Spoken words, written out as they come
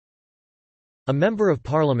A Member of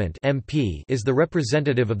Parliament (MP) is the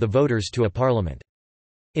representative of the voters to a parliament.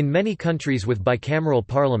 In many countries with bicameral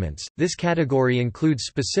parliaments, this category includes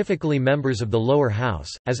specifically members of the lower house,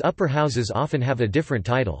 as upper houses often have a different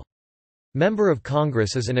title. Member of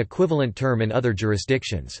Congress is an equivalent term in other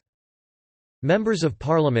jurisdictions. Members of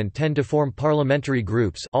Parliament tend to form parliamentary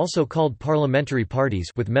groups, also called parliamentary parties,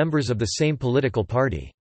 with members of the same political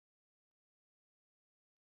party.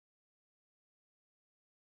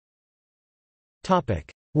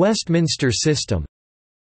 Westminster system.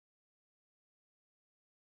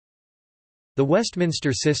 The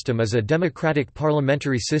Westminster system is a democratic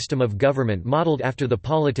parliamentary system of government modelled after the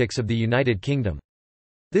politics of the United Kingdom.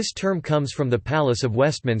 This term comes from the Palace of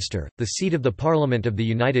Westminster, the seat of the Parliament of the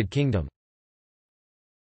United Kingdom.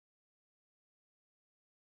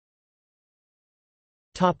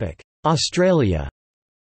 Australia.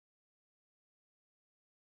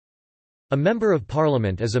 A Member of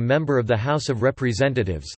Parliament is a member of the House of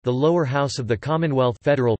Representatives, the lower house of the Commonwealth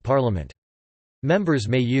Federal Parliament. Members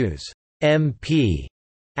may use MP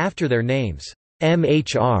after their names.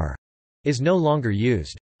 MHR is no longer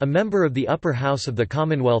used. A member of the upper house of the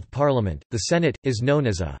Commonwealth Parliament, the Senate, is known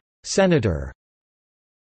as a senator.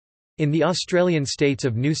 In the Australian states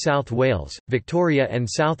of New South Wales, Victoria and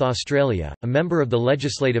South Australia, a member of the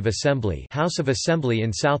Legislative Assembly, House of Assembly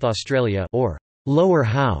in South Australia, or lower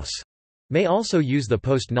house, may also use the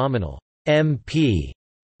post-nominal MP.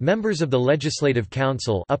 Members of the Legislative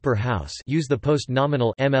Council, upper house, use the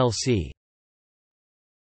post-nominal MLC.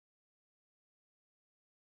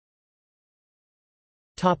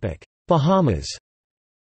 Bahamas.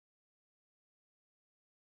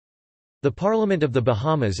 The Parliament of the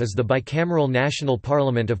Bahamas is the bicameral national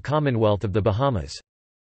parliament of Commonwealth of the Bahamas.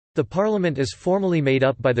 The parliament is formally made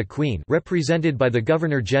up by the Queen, represented by the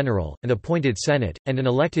Governor-General, an appointed Senate, and an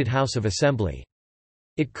elected House of Assembly.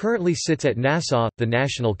 It currently sits at Nassau, the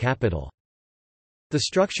national capital. The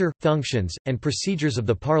structure, functions, and procedures of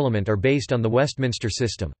the parliament are based on the Westminster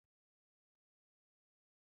system.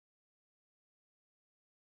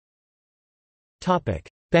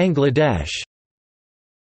 Bangladesh.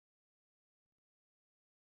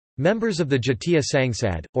 Members of the Jatiya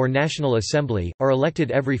Sangsad, or National Assembly, are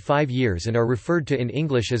elected every 5 years and are referred to in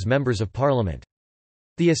English as Members of Parliament.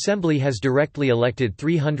 The Assembly has directly elected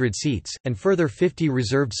 300 seats, and further 50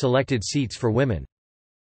 reserved selected seats for women.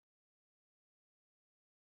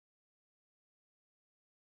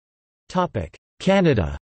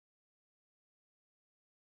 Canada.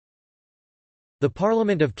 The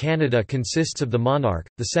Parliament of Canada consists of the monarch,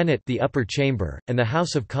 the Senate, the upper chamber, and the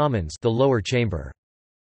House of Commons, the lower chamber.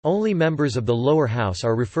 Only members of the lower house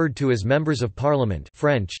are referred to as members of parliament,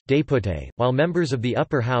 French, député, while members of the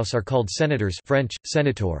upper house are called senators, French,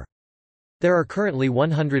 sénateur. There are currently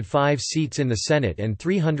 105 seats in the Senate and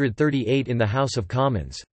 338 in the House of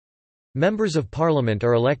Commons. Members of parliament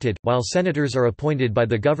are elected, while senators are appointed by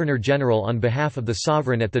the Governor-General on behalf of the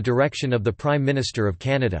sovereign at the direction of the Prime Minister of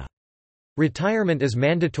Canada. Retirement is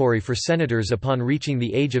mandatory for senators upon reaching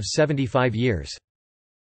the age of 75 years.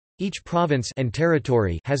 Each province and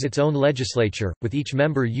territory has its own legislature, with each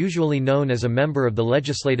member usually known as a member of the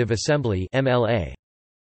Legislative Assembly (MLA).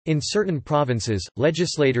 In certain provinces,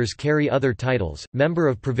 legislators carry other titles: Member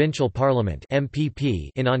of Provincial Parliament (MPP)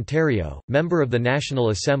 in Ontario, Member of the National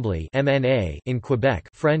Assembly (MNA) in Quebec,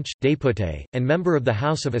 French, député, and Member of the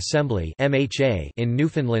House of Assembly (MHA) in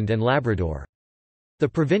Newfoundland and Labrador. The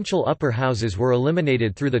provincial upper houses were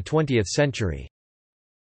eliminated through the 20th century.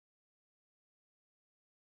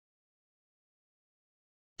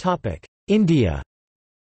 India.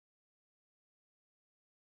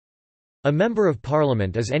 A Member of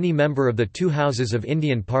Parliament is any member of the two houses of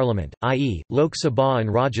Indian Parliament, i.e., Lok Sabha and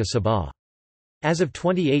Rajya Sabha. As of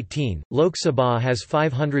 2018, Lok Sabha has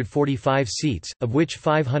 545 seats, of which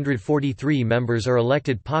 543 members are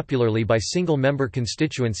elected popularly by single-member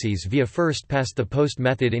constituencies via first-past-the-post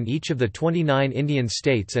method in each of the 29 Indian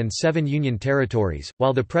states and 7 union territories,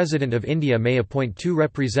 while the President of India may appoint 2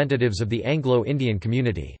 representatives of the Anglo-Indian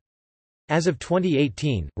community. As of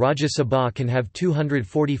 2018, Rajya Sabha can have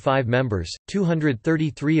 245 members,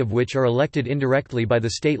 233 of which are elected indirectly by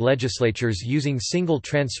the state legislatures using single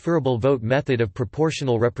transferable vote method of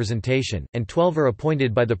proportional representation, and 12 are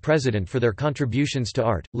appointed by the President for their contributions to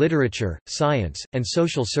art, literature, science, and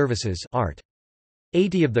social services (art).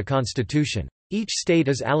 80 of the Constitution. Each state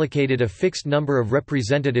is allocated a fixed number of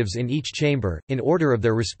representatives in each chamber, in order of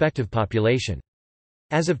their respective population.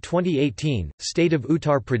 As of 2018, state of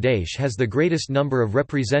Uttar Pradesh has the greatest number of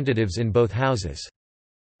representatives in both houses.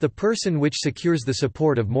 The person which secures the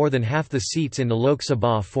support of more than half the seats in the Lok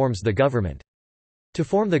Sabha forms the government. To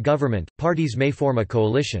form the government, parties may form a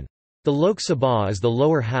coalition. The Lok Sabha is the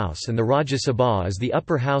lower house and the Rajya Sabha is the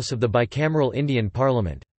upper house of the bicameral Indian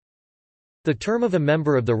Parliament. The term of a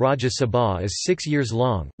member of the Rajya Sabha is 6 years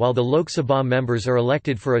long, while the Lok Sabha members are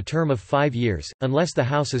elected for a term of 5 years, unless the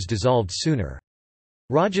house is dissolved sooner.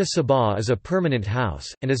 Rajya Sabha is a permanent house,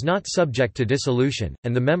 and is not subject to dissolution,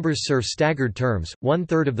 and the members serve staggered terms,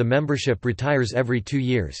 1/3 of the membership retires every 2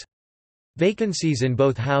 years. Vacancies in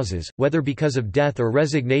both houses, whether because of death or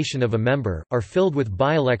resignation of a member, are filled with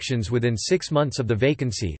by-elections within 6 months of the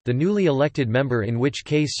vacancy, the newly elected member in which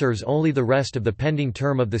case serves only the rest of the pending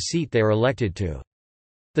term of the seat they are elected to.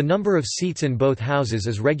 The number of seats in both houses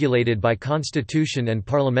is regulated by constitution and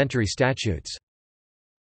parliamentary statutes.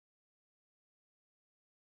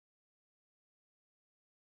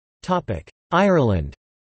 Ireland.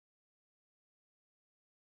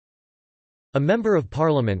 A Member of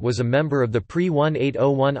Parliament was a member of the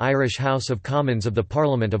pre-1801 Irish House of Commons of the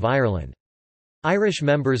Parliament of Ireland. Irish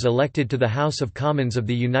members elected to the House of Commons of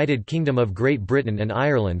the United Kingdom of Great Britain and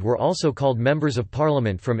Ireland were also called Members of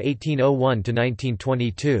Parliament from 1801 to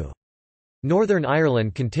 1922. Northern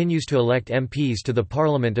Ireland continues to elect MPs to the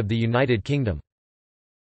Parliament of the United Kingdom.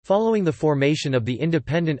 Following the formation of the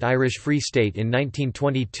independent Irish Free State in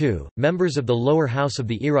 1922, members of the lower house of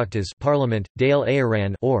the Oireachtas Parliament, Dáil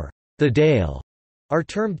Éireann or the Dáil, are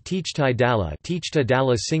termed Taoiseach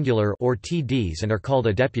Dála singular or TDs and are called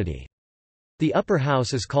a deputy. The upper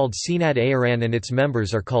house is called Seanad Éireann and its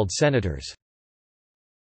members are called senators.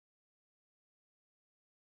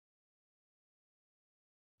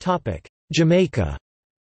 Jamaica.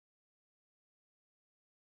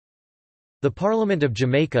 The Parliament of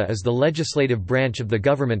Jamaica is the legislative branch of the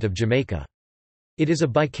Government of Jamaica. It is a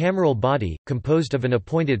bicameral body, composed of an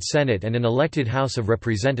appointed Senate and an elected House of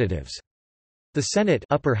Representatives. The Senate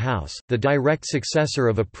upper house, the direct successor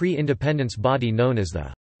of a pre-independence body known as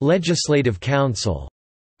the Legislative Council,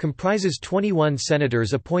 comprises 21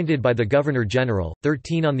 senators appointed by the Governor-General,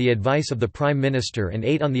 13 on the advice of the Prime Minister and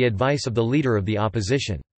 8 on the advice of the Leader of the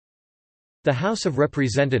Opposition. The House of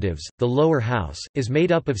Representatives, the lower house, is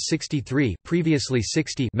made up of 63 previously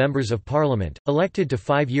 60 members of Parliament, elected to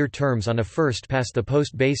 5-year terms on a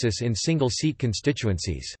first-past-the-post basis in single-seat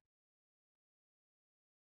constituencies.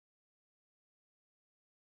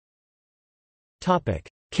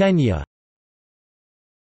 Kenya.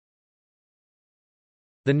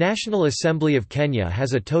 The National Assembly of Kenya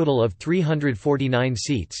has a total of 349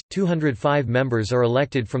 seats, 205 members are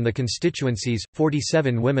elected from the constituencies,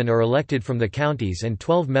 47 women are elected from the counties and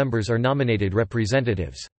 12 members are nominated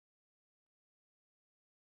representatives.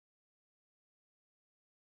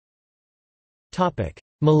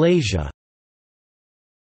 Malaysia.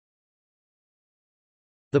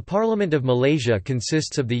 The Parliament of Malaysia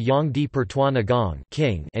consists of the Yang di Pertuan Agong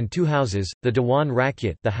King and 2 houses, the Dewan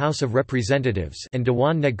Rakyat, the House of Representatives, and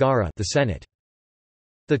Dewan Negara, the Senate.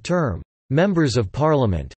 The term members of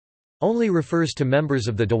Parliament only refers to members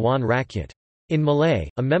of the Dewan Rakyat. In Malay,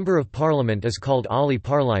 a member of Parliament is called Ahli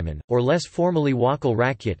Parlimen, or less formally Wakil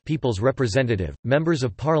Rakyat, People's Representative. Members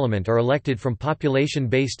of Parliament are elected from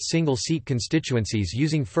population-based single-seat constituencies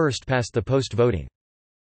using first-past-the-post voting.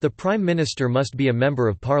 The Prime Minister must be a Member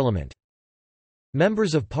of Parliament.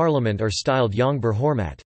 Members of Parliament are styled Yang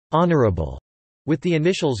Berhormat, honourable, with the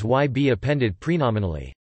initials YB appended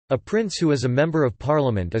prenominally. A prince who is a Member of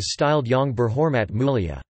Parliament is styled Yang Berhormat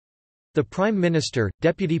Mulia. The Prime Minister,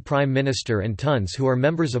 Deputy Prime Minister and Tuns who are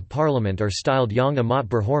Members of Parliament are styled Yang Amat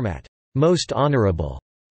Berhormat, most honourable,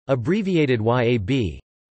 abbreviated YAB.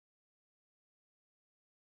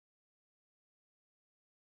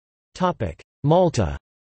 Malta.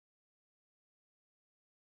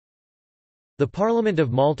 The Parliament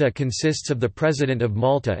of Malta consists of the President of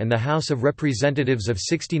Malta and the House of Representatives of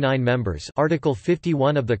 69 members, Article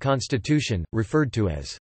 51 of the Constitution, referred to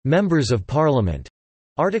as Members of Parliament,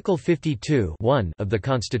 Article 52 of the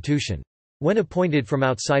Constitution. When appointed from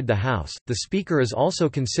outside the House, the Speaker is also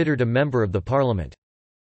considered a member of the Parliament.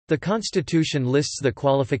 The Constitution lists the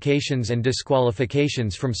qualifications and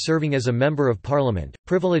disqualifications from serving as a Member of Parliament.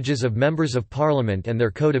 Privileges of members of Parliament and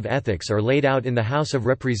their code of ethics are laid out in the House of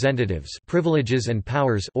Representatives Privileges and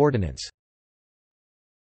Powers Ordinance.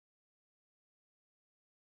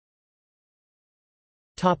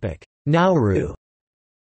 Nauru.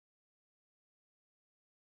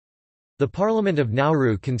 The Parliament of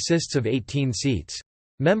Nauru consists of 18 seats.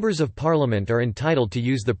 Members of Parliament are entitled to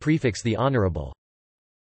use the prefix the Honourable.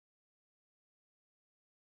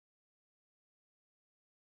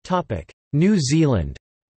 New Zealand.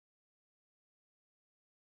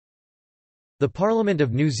 The Parliament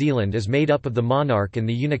of New Zealand is made up of the monarch and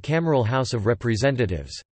the unicameral House of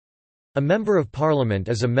Representatives. A Member of Parliament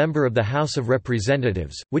is a member of the House of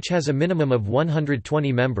Representatives, which has a minimum of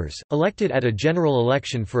 120 members, elected at a general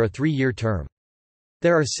election for a 3-year term.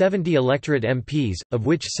 There are 70 electorate MPs, of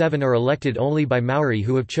which 7 are elected only by Maori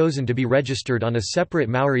who have chosen to be registered on a separate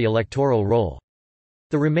Maori electoral roll.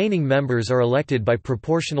 The remaining members are elected by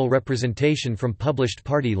proportional representation from published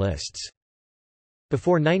party lists.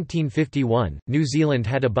 Before 1951, New Zealand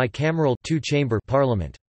had a bicameral two-chamber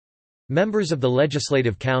parliament. Members of the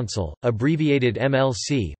Legislative Council, abbreviated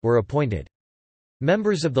MLC, were appointed.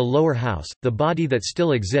 Members of the lower house, the body that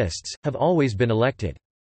still exists, have always been elected.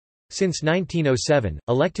 Since 1907,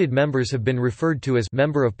 elected members have been referred to as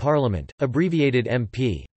Member of Parliament, abbreviated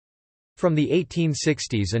MP. From the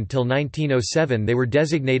 1860s until 1907 they were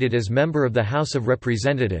designated as Member of the House of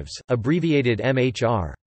Representatives, abbreviated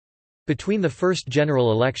MHR. Between the first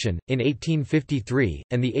general election, in 1853,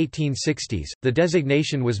 and the 1860s, the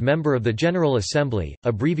designation was Member of the General Assembly,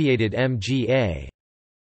 abbreviated MGA.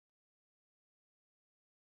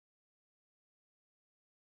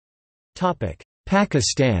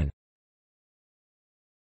 Pakistan.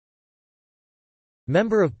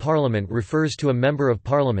 Member of Parliament refers to a Member of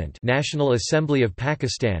Parliament, National Assembly of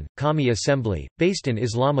Pakistan, Qawmi Assembly, based in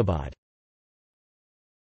Islamabad.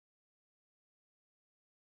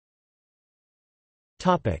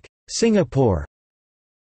 Singapore.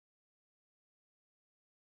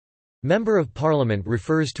 Member of Parliament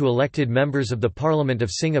refers to elected members of the Parliament of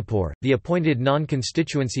Singapore, the appointed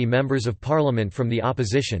non-constituency members of Parliament from the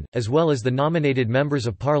opposition, as well as the nominated members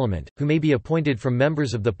of Parliament, who may be appointed from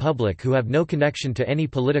members of the public who have no connection to any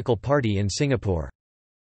political party in Singapore.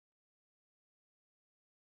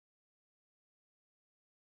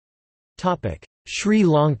 Sri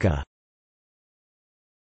Lanka.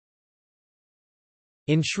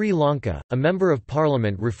 In Sri Lanka, a Member of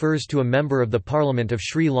Parliament refers to a Member of the Parliament of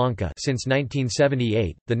Sri Lanka since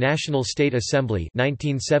 1978, the National State Assembly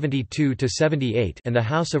 1972–78 and the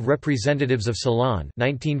House of Representatives of Ceylon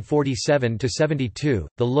 1947–72,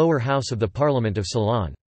 the lower house of the Parliament of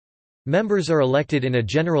Ceylon. Members are elected in a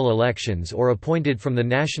general elections or appointed from the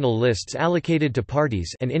national lists allocated to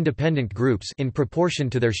parties and independent groups in proportion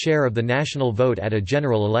to their share of the national vote at a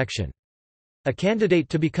general election. A candidate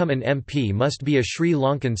to become an MP must be a Sri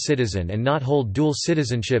Lankan citizen and not hold dual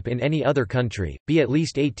citizenship in any other country, be at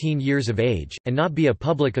least 18 years of age, and not be a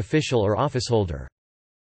public official or officeholder.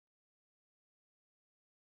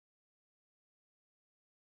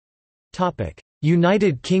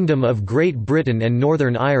 United Kingdom of Great Britain and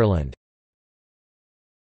Northern Ireland.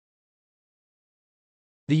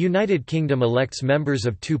 The United Kingdom elects members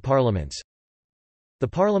of 2 parliaments. The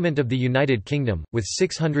Parliament of the United Kingdom, with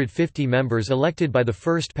 650 members elected by the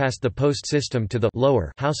first-past-the-post system to the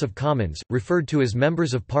lower House of Commons, referred to as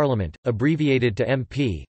Members of Parliament, abbreviated to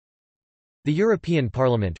MP. The European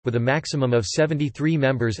Parliament, with a maximum of 73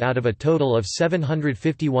 members out of a total of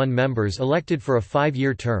 751 members elected for a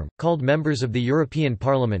 5-year term, called Members of the European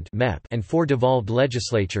Parliament and 4 devolved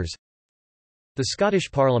legislatures. The Scottish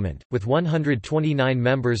Parliament, with 129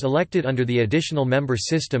 members elected under the additional member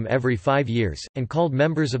system every 5 years, and called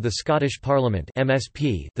Members of the Scottish Parliament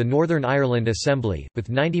 (MSP). The Northern Ireland Assembly, with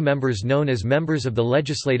 90 members known as Members of the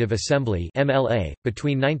Legislative Assembly (MLA).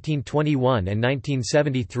 Between 1921 and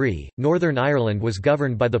 1973, Northern Ireland was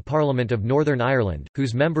governed by the Parliament of Northern Ireland,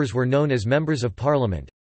 whose members were known as Members of Parliament.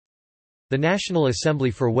 The National Assembly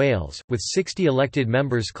for Wales, with 60 elected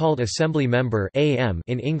members called Assembly Member (AM)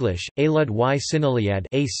 in English, Aelod y Synaliad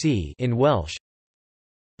 (AC) in Welsh.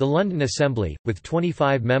 The London Assembly, with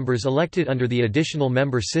 25 members elected under the additional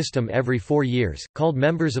member system every 4 years, called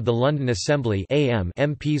Members of the London Assembly (AM).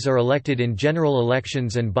 MPs are elected in general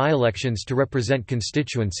elections and by-elections to represent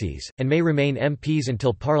constituencies, and may remain MPs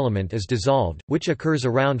until Parliament is dissolved, which occurs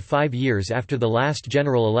around 5 years after the last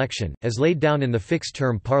general election, as laid down in the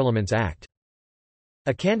Fixed-Term Parliaments Act.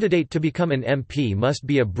 A candidate to become an MP must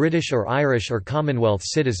be a British or Irish or Commonwealth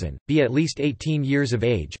citizen, be at least 18 years of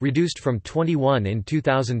age, reduced from 21 in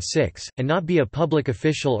 2006, and not be a public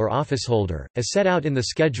official or officeholder, as set out in the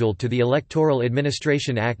schedule to the Electoral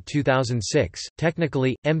Administration Act 2006.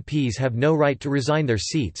 Technically, MPs have no right to resign their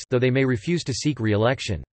seats, though they may refuse to seek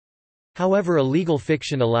re-election. However, a legal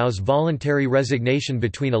fiction allows voluntary resignation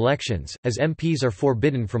between elections, as MPs are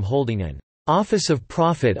forbidden from holding an office of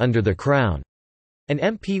profit under the Crown. An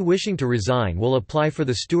MP wishing to resign will apply for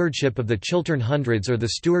the stewardship of the Chiltern Hundreds or the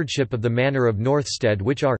stewardship of the Manor of Northstead,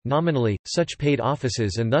 which are, nominally, such paid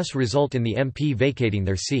offices and thus result in the MP vacating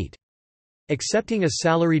their seat. Accepting a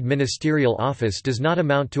salaried ministerial office does not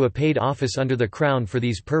amount to a paid office under the Crown for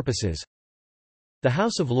these purposes. The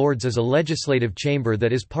House of Lords is a legislative chamber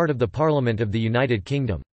that is part of the Parliament of the United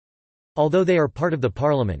Kingdom. Although they are part of the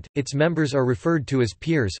Parliament, its members are referred to as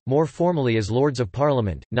peers, more formally as Lords of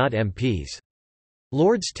Parliament, not MPs.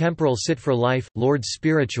 Lords temporal sit for life, Lords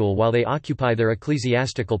spiritual while they occupy their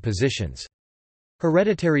ecclesiastical positions.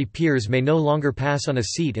 Hereditary peers may no longer pass on a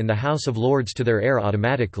seat in the House of Lords to their heir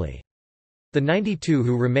automatically. The 92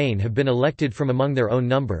 who remain have been elected from among their own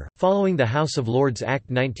number, following the House of Lords Act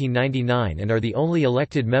 1999 and are the only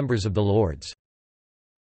elected members of the Lords.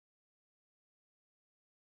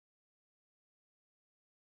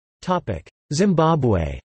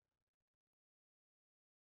 Zimbabwe.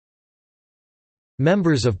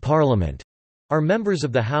 Members of Parliament are members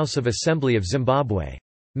of the House of Assembly of Zimbabwe.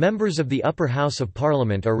 Members of the upper house of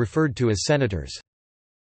Parliament are referred to as senators.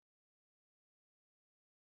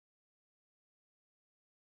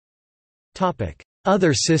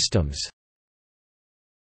 Other systems.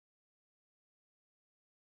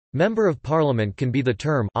 Member of Parliament can be the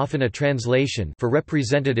term, often a translation, for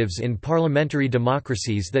representatives in parliamentary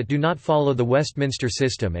democracies that do not follow the Westminster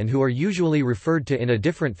system and who are usually referred to in a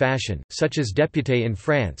different fashion, such as député in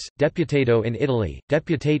France, deputado in Italy,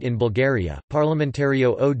 deputate in Bulgaria,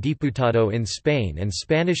 parlamentario o diputado in Spain and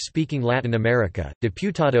Spanish-speaking Latin America,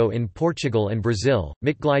 diputado in Portugal and Brazil,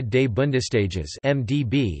 Mitglied des Bundestages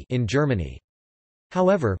 (MdB) in Germany.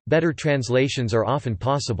 However, better translations are often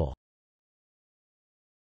possible.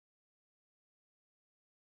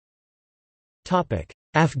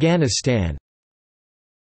 Afghanistan.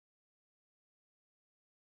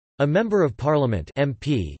 A Member of Parliament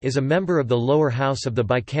 (MP) is a member of the lower house of the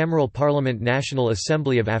bicameral Parliament National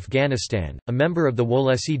Assembly of Afghanistan. A member of the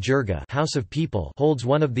Wolesi Jirga House of People holds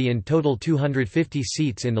one of the in total 250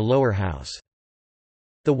 seats in the lower house.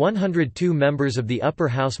 The 102 members of the upper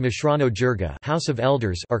house Mishrano Jirga House of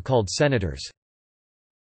Elders are called senators.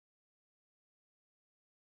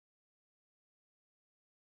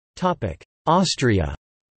 Austria.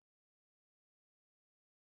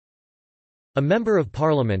 A Member of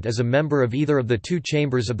Parliament is a member of either of the two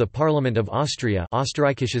chambers of the Parliament of Austria,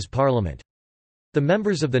 Österreichisches Parlament. The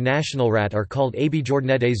members of the Nationalrat are called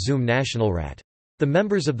Abgeordnete zum Nationalrat. The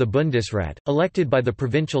members of the Bundesrat, elected by the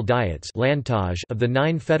provincial diets Landtage of the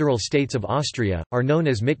 9 federal states of Austria, are known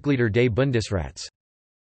as Mitglieder des Bundesrats.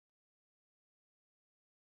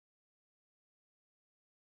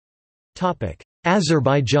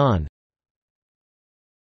 Azerbaijan.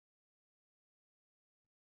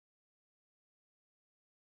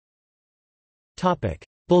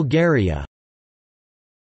 Bulgaria.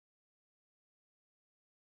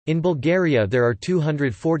 In Bulgaria there are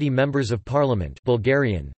 240 members of parliament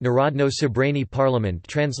Bulgarian, Narodno Sabrani Parliament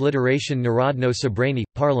transliteration Narodno Sabrani,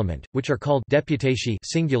 Parliament, which are called deputashi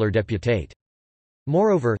singular deputate.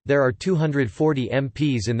 Moreover, there are 240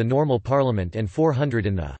 MPs in the normal parliament and 400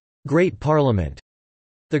 in the Great Parliament.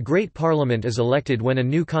 The Great Parliament is elected when a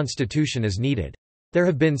new constitution is needed. There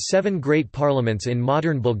have been 7 great parliaments in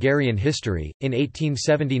modern Bulgarian history, in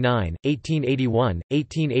 1879, 1881,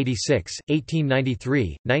 1886,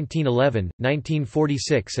 1893, 1911,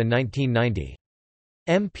 1946 and 1990.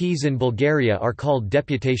 MPs in Bulgaria are called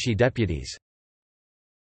deputashi deputies.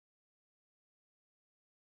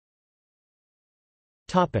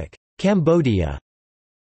 Cambodia.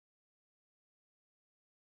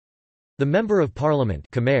 The Member of Parliament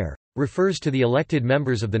refers to the elected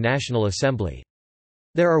members of the National Assembly.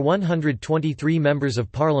 There are 123 members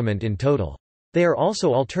of parliament in total. They are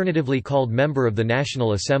also alternatively called Member of the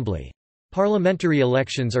National Assembly. Parliamentary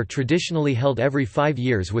elections are traditionally held every 5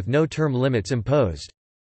 years with no term limits imposed.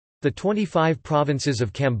 The 25 provinces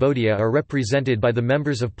of Cambodia are represented by the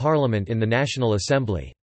members of parliament in the National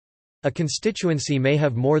Assembly. A constituency may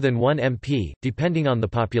have more than one MP, depending on the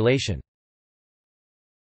population.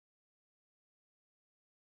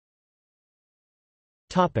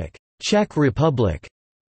 Czech Republic.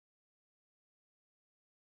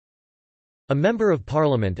 A Member of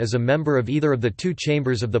Parliament is a member of either of the two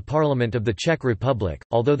chambers of the Parliament of the Czech Republic,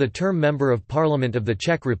 although the term Member of Parliament of the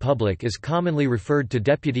Czech Republic is commonly referred to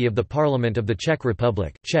Deputy of the Parliament of the Czech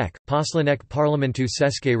Republic, Czech, Poslanec Parlamentu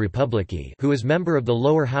České republiky, who is member of the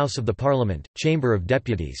lower house of the Parliament, Chamber of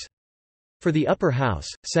Deputies. For the upper house,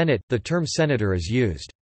 Senate, the term senator is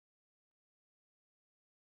used.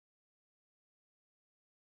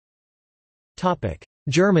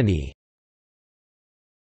 Germany.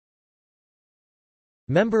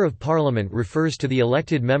 Member of Parliament refers to the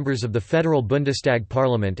elected members of the Federal Bundestag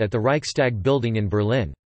Parliament at the Reichstag building in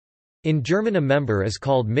Berlin. In German a member is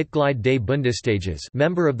called Mitglied des Bundestages,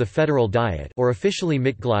 member of the Federal Diet, or officially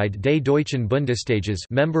Mitglied des Deutschen Bundestages,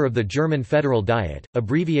 member of the German Federal Diet,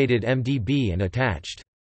 abbreviated MdB and attached.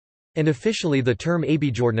 And officially the term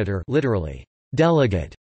Abgeordneter, literally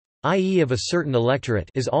delegate, i.e. of a certain electorate,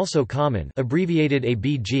 is also common, abbreviated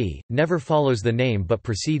ABG, never follows the name but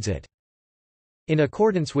precedes it. In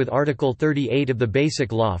accordance with Article 38 of the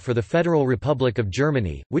Basic Law for the Federal Republic of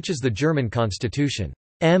Germany, which is the German constitution,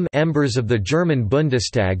 members of the German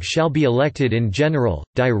Bundestag shall be elected in general,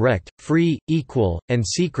 direct, free, equal, and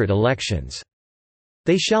secret elections.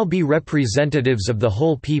 They shall be representatives of the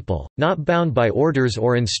whole people, not bound by orders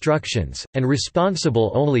or instructions, and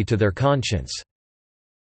responsible only to their conscience.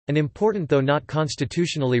 An important though not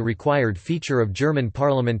constitutionally required feature of German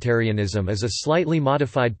parliamentarianism is a slightly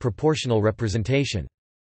modified proportional representation.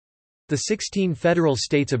 The 16 federal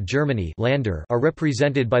states of Germany Länder are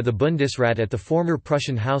represented by the Bundesrat at the former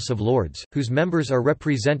Prussian House of Lords, whose members are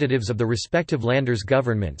representatives of the respective Länders'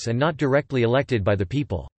 governments and not directly elected by the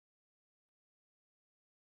people.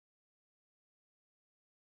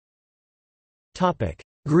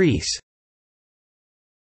 Greece.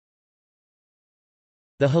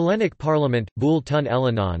 The Hellenic Parliament, Boule ton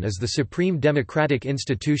Elenon, is the supreme democratic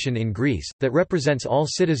institution in Greece, that represents all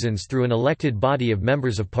citizens through an elected body of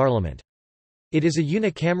members of parliament. It is a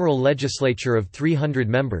unicameral legislature of 300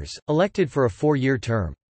 members, elected for a 4-year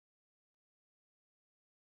term.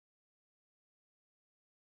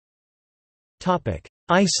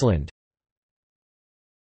 Iceland.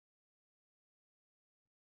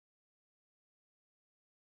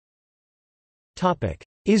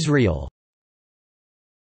 Israel.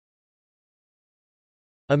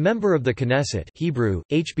 A member of the Knesset Hebrew,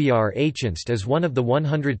 HBR Achinst is one of the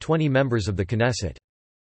 120 members of the Knesset.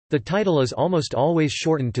 The title is almost always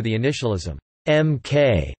shortened to the initialism,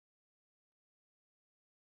 MK.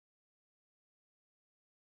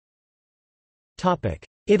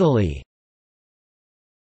 Italy.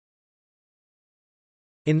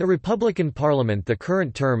 In the Republican Parliament the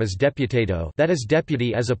current term is deputato, that is,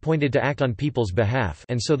 deputy is appointed to act on people's behalf,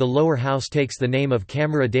 and so the lower house takes the name of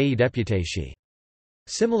Camera dei Deputati.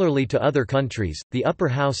 Similarly to other countries, the upper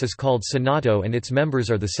house is called Senato and its members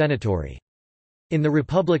are the Senatori. In the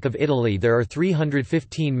Republic of Italy there are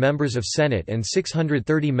 315 members of Senate and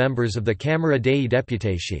 630 members of the Camera dei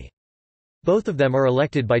Deputati. Both of them are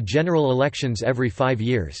elected by general elections every 5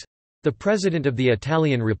 years. The President of the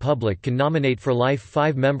Italian Republic can nominate for life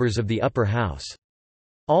 5 members of the upper house.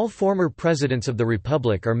 All former presidents of the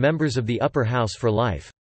Republic are members of the upper house for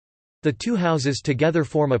life. The two houses together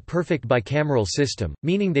form a perfect bicameral system,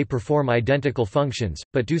 meaning they perform identical functions,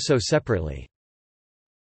 but do so separately.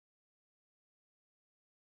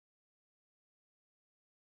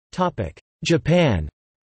 Japan.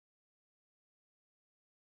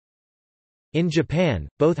 In Japan,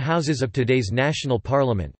 both houses of today's national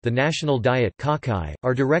parliament, the National Diet (Kakai),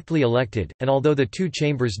 are directly elected, and although the two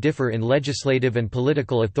chambers differ in legislative and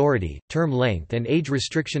political authority, term length and age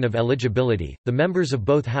restriction of eligibility, the members of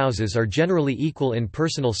both houses are generally equal in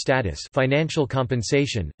personal status, financial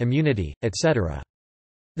compensation, immunity, etc.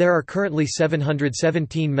 There are currently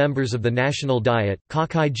 717 members of the National Diet,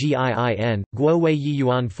 Kakai Giin, Guowei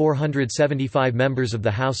Yiyuan 475 members of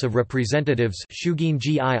the House of Representatives Shugin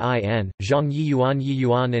Giin, Zhang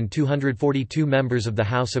Yiyuan and 242 members of the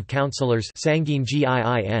House of Councillors Sangin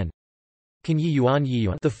Giin.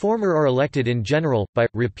 The former are elected in general, by,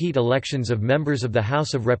 repeat elections of members of the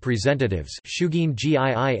House of Representatives Shugin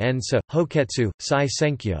Giin sa, Hoketsu, Sai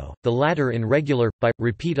Senkyo, the latter in regular, by,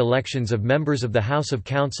 repeat elections of members of the House of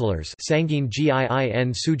Councillors Sangin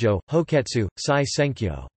Giin Sujo, Hoketsu, Sai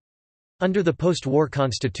Senkyo. Under the post-war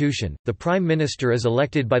constitution, the Prime Minister is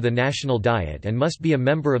elected by the National Diet and must be a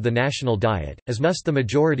member of the National Diet, as must the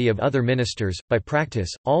majority of other ministers. By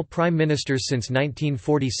practice, all Prime Ministers since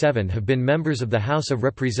 1947 have been members of the House of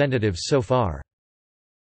Representatives so far.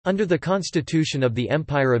 Under the Constitution of the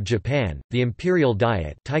Empire of Japan, the Imperial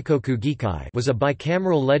Diet was a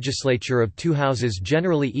bicameral legislature of two houses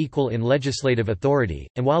generally equal in legislative authority,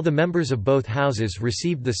 and while the members of both houses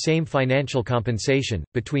received the same financial compensation,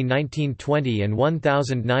 between 1920 and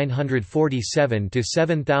 1,947 to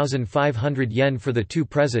 7,500 yen for the two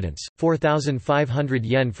presidents, 4,500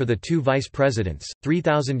 yen for the two vice presidents,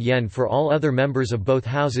 3,000 yen for all other members of both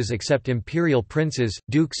houses except imperial princes,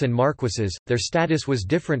 dukes and marquises, their status was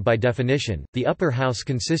different by definition. The upper house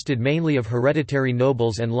consisted mainly of hereditary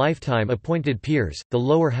nobles and lifetime appointed peers, the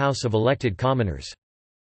lower house of elected commoners.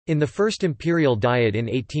 In the First Imperial Diet in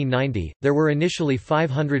 1890, there were initially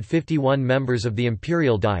 551 members of the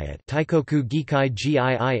Imperial Diet Taikoku Gikai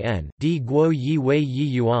Giin, di Guo Yi Wei Yi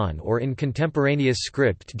Yuan, or in contemporaneous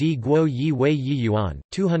script di Guo Yi Wei Yi Yuan,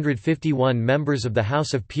 251 members of the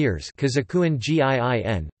House of Peers Kazakuen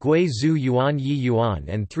Giin, Gui Zhu Yuan Yi Yuan,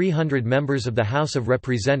 and 300 members of the House of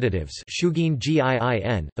Representatives Shugin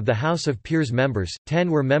Giin. Of the House of Peers members, 10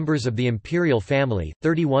 were members of the imperial family,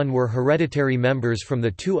 31 were hereditary members from the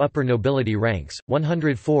two upper nobility ranks,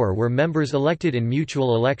 104 were members elected in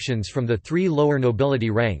mutual elections from the 3 lower nobility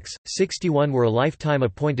ranks, 61 were lifetime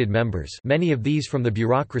appointed members, many of these from the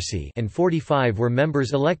bureaucracy, and 45 were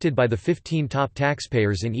members elected by the 15 top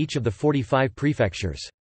taxpayers in each of the 45 prefectures.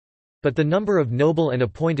 But the number of noble and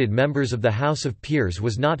appointed members of the House of Peers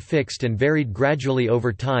was not fixed and varied gradually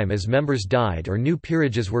over time as members died or new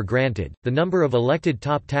peerages were granted. The number of elected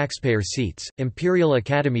top taxpayer seats, Imperial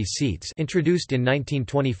Academy seats introduced in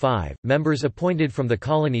 1925, members appointed from the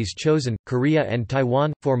colonies chosen, Korea and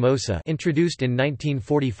Taiwan, Formosa introduced in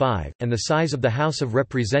 1945, and the size of the House of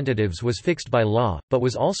Representatives was fixed by law, but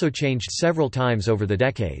was also changed several times over the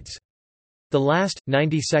decades. The last,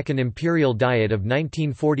 92nd Imperial Diet of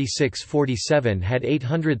 1946–47 had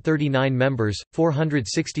 839 members,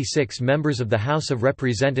 466 members of the House of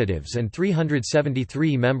Representatives and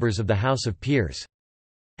 373 members of the House of Peers.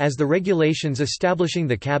 As the regulations establishing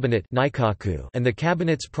the cabinet and the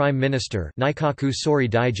cabinet's prime minister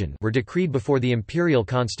were decreed before the imperial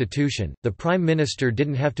constitution, the prime minister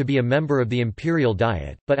didn't have to be a member of the imperial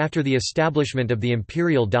diet, but after the establishment of the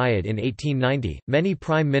imperial diet in 1890, many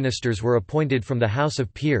prime ministers were appointed from the House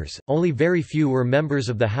of Peers. Only very few were members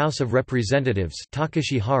of the House of Representatives: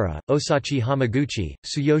 Takashi Hara, Osachi Hamaguchi,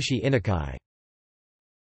 Tsuyoshi Inukai.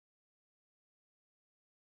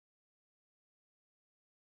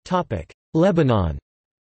 Lebanon.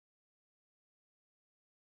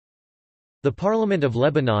 The Parliament of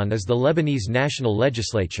Lebanon is the Lebanese national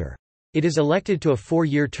legislature. It is elected to a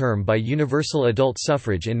 4-year term by universal adult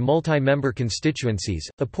suffrage in multi-member constituencies,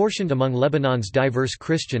 apportioned among Lebanon's diverse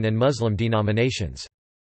Christian and Muslim denominations.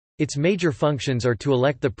 Its major functions are to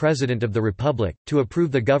elect the President of the Republic, to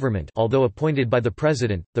approve the government although appointed by the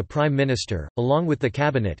President, the Prime Minister, along with the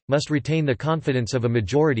Cabinet, must retain the confidence of a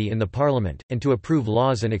majority in the Parliament, and to approve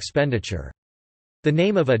laws and expenditure. The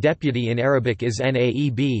name of a deputy in Arabic is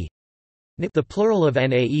naeb. The plural of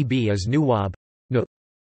naeb is nuwab.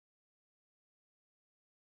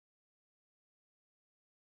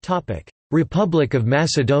 Republic of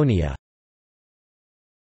Macedonia.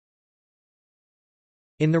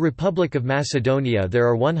 In the Republic of Macedonia there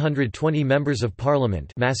are 120 members of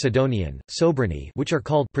parliament Macedonian, Sobrani, which are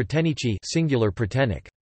called Pretenici singular Pretenic.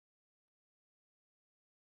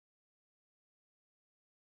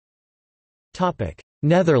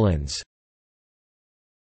 Netherlands.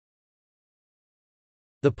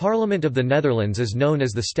 The Parliament of the Netherlands is known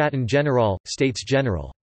as the Staten-Generaal, States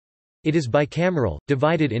General. It is bicameral,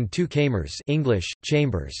 divided in 2 kamers English,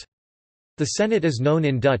 chambers. The Senate is known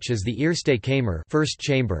in Dutch as the Eerste Kamer, First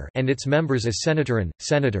Chamber, and its members as Senatoren,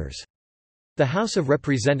 senators. The House of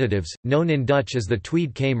Representatives, known in Dutch as the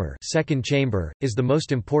Tweede Kamer, Second Chamber, is the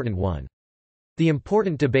most important one. The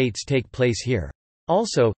important debates take place here.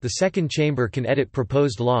 Also, the Second Chamber can edit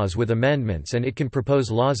proposed laws with amendments and it can propose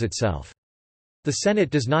laws itself. The Senate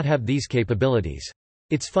does not have these capabilities.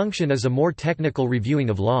 Its function is a more technical reviewing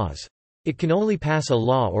of laws. It can only pass a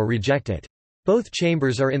law or reject it. Both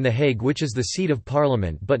chambers are in The Hague, which is the seat of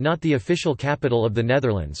parliament but not the official capital of the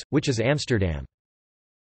Netherlands, which is Amsterdam.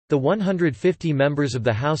 The 150 members of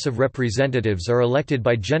the House of Representatives are elected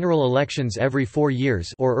by general elections every 4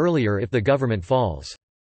 years or earlier if the government falls.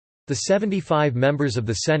 The 75 members of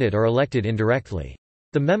the Senate are elected indirectly.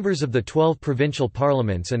 The members of the 12 provincial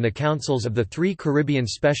parliaments and the councils of the 3 Caribbean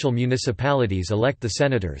special municipalities elect the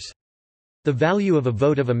senators. The value of a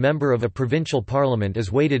vote of a member of a provincial parliament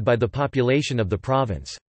is weighted by the population of the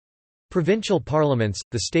province. Provincial parliaments,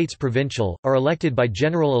 the states provincial, are elected by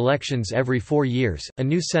general elections every 4 years. A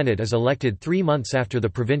new Senate is elected 3 months after the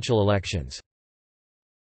provincial elections.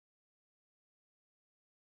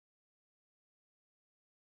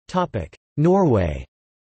 Norway.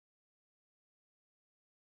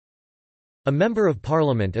 A member of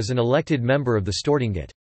parliament is an elected member of the Stortinget.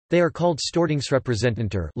 They are called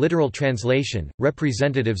Stortingsrepresentanter, literal translation,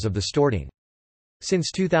 representatives of the Storting.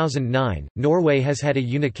 Since 2009, Norway has had a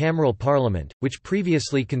unicameral parliament, which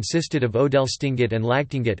previously consisted of Odelstinget and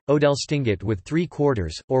Lagtinget, Odelstinget with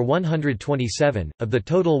 3/4, or 127, of the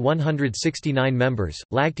total 169 members,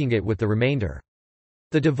 Lagtinget with the remainder.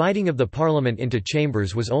 The dividing of the parliament into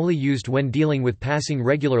chambers was only used when dealing with passing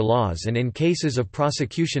regular laws and in cases of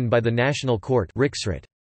prosecution by the National Court Riksret.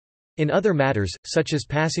 In other matters, such as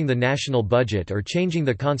passing the national budget or changing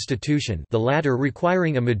the constitution, the latter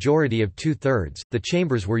requiring a majority of 2/3, the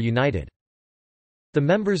chambers were united. The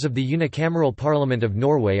members of the unicameral Parliament of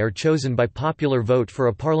Norway are chosen by popular vote for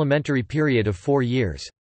a parliamentary period of 4 years.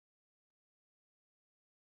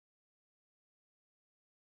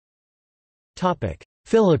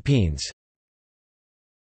 Philippines.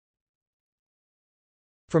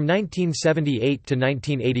 From 1978 to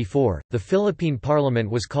 1984, the Philippine Parliament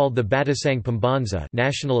was called the Batasang Pambansa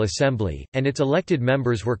National Assembly, and its elected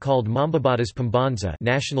members were called Mambabatas Pambansa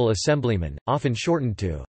National Assemblymen, often shortened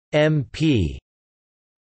to MP.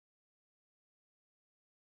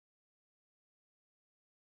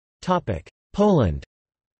 Poland.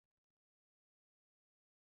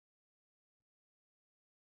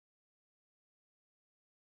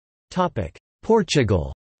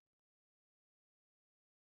 Portugal.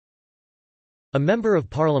 A member of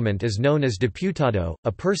parliament is known as deputado,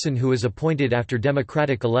 a person who is appointed after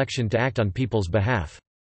democratic election to act on people's behalf.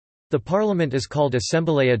 The parliament is called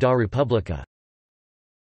Assembleia da República.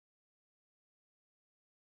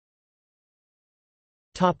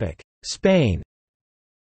 Spain.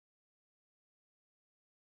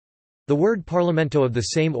 The word Parlamento, of the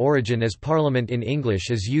same origin as Parliament in English,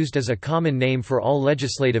 is used as a common name for all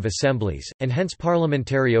legislative assemblies, and hence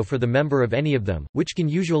Parlamentario for the member of any of them, which can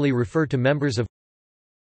usually refer to members of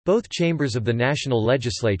both chambers of the national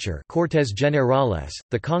legislature, Cortes Generales,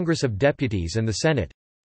 the Congress of Deputies and the Senate,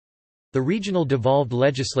 the regional devolved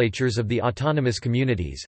legislatures of the autonomous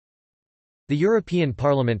communities, the European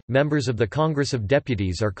Parliament. Members of the Congress of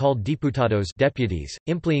Deputies are called diputados, deputies,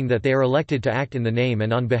 implying that they are elected to act in the name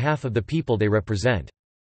and on behalf of the people they represent.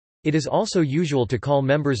 It is also usual to call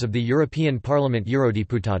members of the European Parliament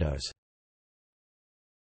eurodeputados.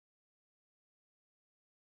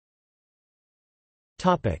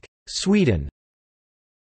 Sweden.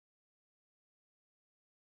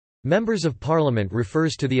 Members of Parliament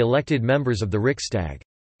refers to the elected members of the Riksdag.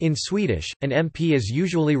 In Swedish, an MP is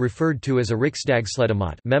usually referred to as a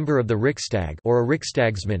riksdagsledamot, member of the Riksdag, or a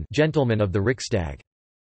riksdagsman, gentleman of the Riksdag.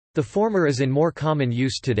 The former is in more common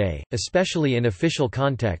use today, especially in official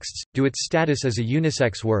contexts, due its status as a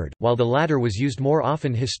unisex word, while the latter was used more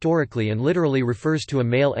often historically and literally refers to a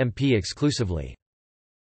male MP exclusively.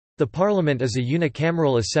 The Parliament is a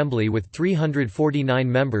unicameral assembly with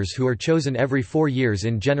 349 members who are chosen every 4 years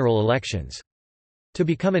in general elections. To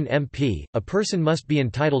become an MP, a person must be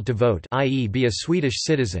entitled to vote, i.e. be a Swedish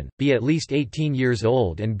citizen, be at least 18 years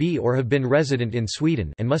old and be or have been resident in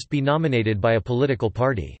Sweden, and must be nominated by a political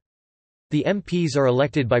party. The MPs are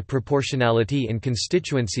elected by proportionality in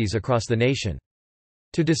constituencies across the nation.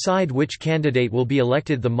 To decide which candidate will be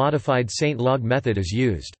elected, the modified St. Log method is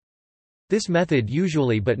used. This method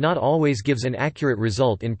usually but not always gives an accurate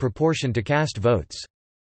result in proportion to cast votes.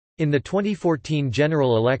 In the 2014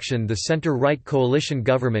 general election, the centre-right coalition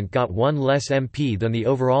government got one less MP than the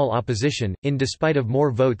overall opposition, in despite of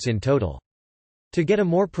more votes in total. To get a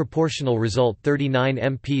more proportional result, 39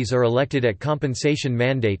 MPs are elected at compensation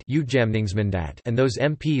mandate and those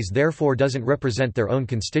MPs therefore doesn't represent their own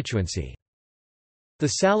constituency. The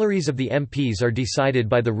salaries of the MPs are decided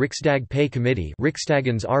by the Riksdag Pay Committee,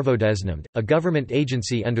 Riksdagens Arvodesnämnd, a government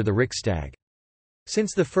agency under the Riksdag.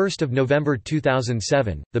 Since 1 November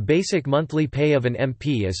 2007, the basic monthly pay of an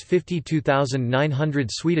MP is 52,900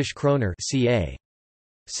 Swedish kronor (ca.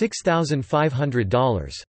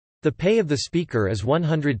 $6,500). The pay of the Speaker is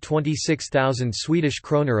 126,000 Swedish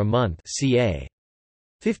kronor a month (ca.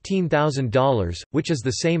 $15,000, which is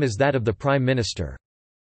the same as that of the Prime Minister.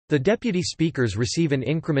 The Deputy Speakers receive an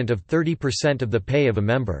increment of 30% of the pay of a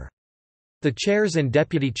member. The chairs and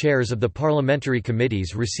deputy chairs of the parliamentary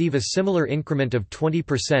committees receive a similar increment of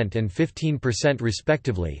 20% and 15%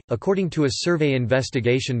 respectively. According to a survey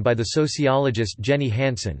investigation by the sociologist Jenny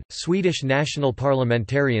Hansen, Swedish national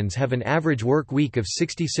parliamentarians have an average work week of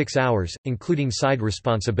 66 hours, including side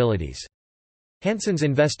responsibilities. Hansen's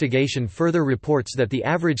investigation further reports that the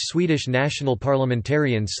average Swedish national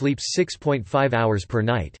parliamentarian sleeps 6.5 hours per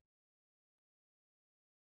night.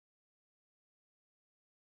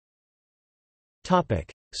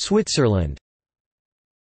 Switzerland.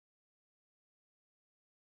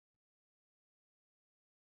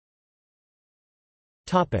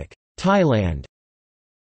 Thailand.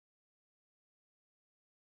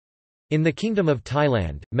 In the Kingdom of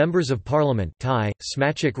Thailand, members of parliament Thai,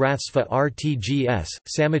 Smachik Rathsfa Rtgs,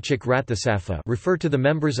 Samachik Rathasafa refer to the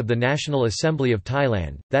members of the National Assembly of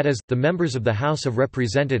Thailand, that is, the members of the House of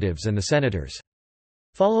Representatives and the senators.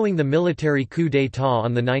 Following the military coup d'état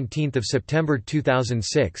on 19 September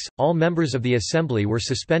 2006, all members of the Assembly were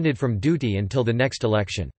suspended from duty until the next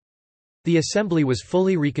election. The assembly was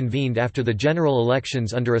fully reconvened after the general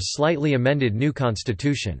elections under a slightly amended new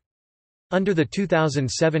constitution. Under the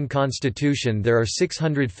 2007 constitution there are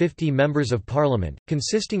 650 members of parliament,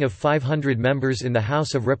 consisting of 500 members in the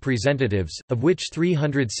House of Representatives, of which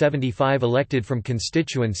 375 elected from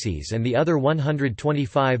constituencies and the other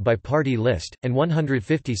 125 by party list, and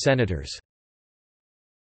 150 senators.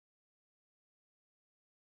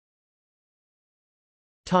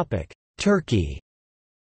 Turkey.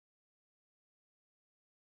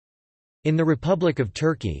 In the Republic of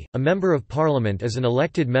Turkey, a member of parliament is an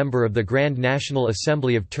elected member of the Grand National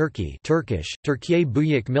Assembly of Turkey, Turkish, Türkiye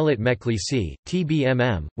Büyük Millet Meclisi,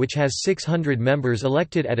 TBMM, which has 600 members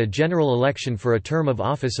elected at a general election for a term of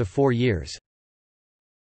office of 4 years.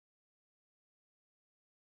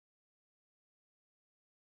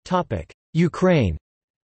 Ukraine.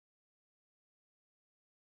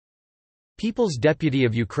 People's Deputy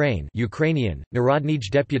of Ukraine Ukrainian, Narodny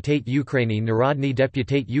Deputate Ukraini Narodny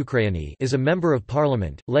Deputate Ukraini is a member of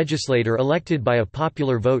parliament, legislator elected by a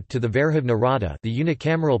popular vote to the Verkhovna Rada, the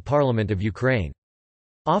unicameral parliament of Ukraine.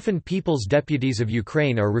 Often People's Deputies of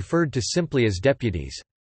Ukraine are referred to simply as deputies.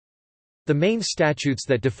 The main statutes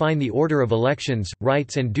that define the order of elections,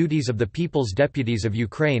 rights and duties of the People's Deputies of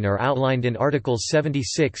Ukraine are outlined in Articles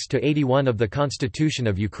 76 to 81 of the Constitution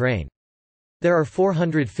of Ukraine. There are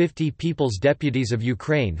 450 People's Deputies of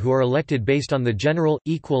Ukraine who are elected based on the general,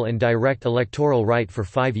 equal and direct electoral right for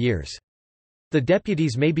 5 years. The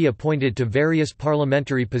deputies may be appointed to various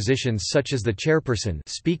parliamentary positions such as the chairperson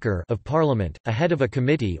Speaker of Parliament, a head of a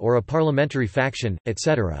committee or a parliamentary faction,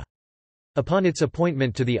 etc. Upon its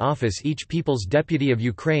appointment to the office, each People's Deputy of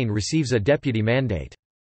Ukraine receives a deputy mandate.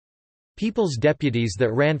 People's deputies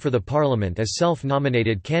that ran for the parliament as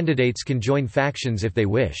self-nominated candidates can join factions if they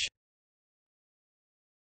wish.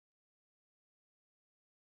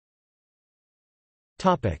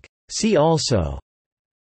 See also: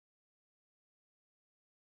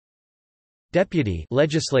 Deputy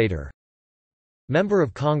legislator, Member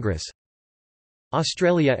of Congress,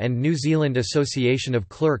 Australia and New Zealand Association of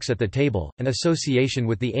Clerks at the Table, an association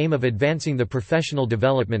with the aim of advancing the professional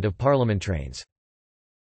development of parliamentarians.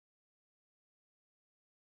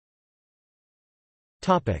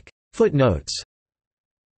 Footnotes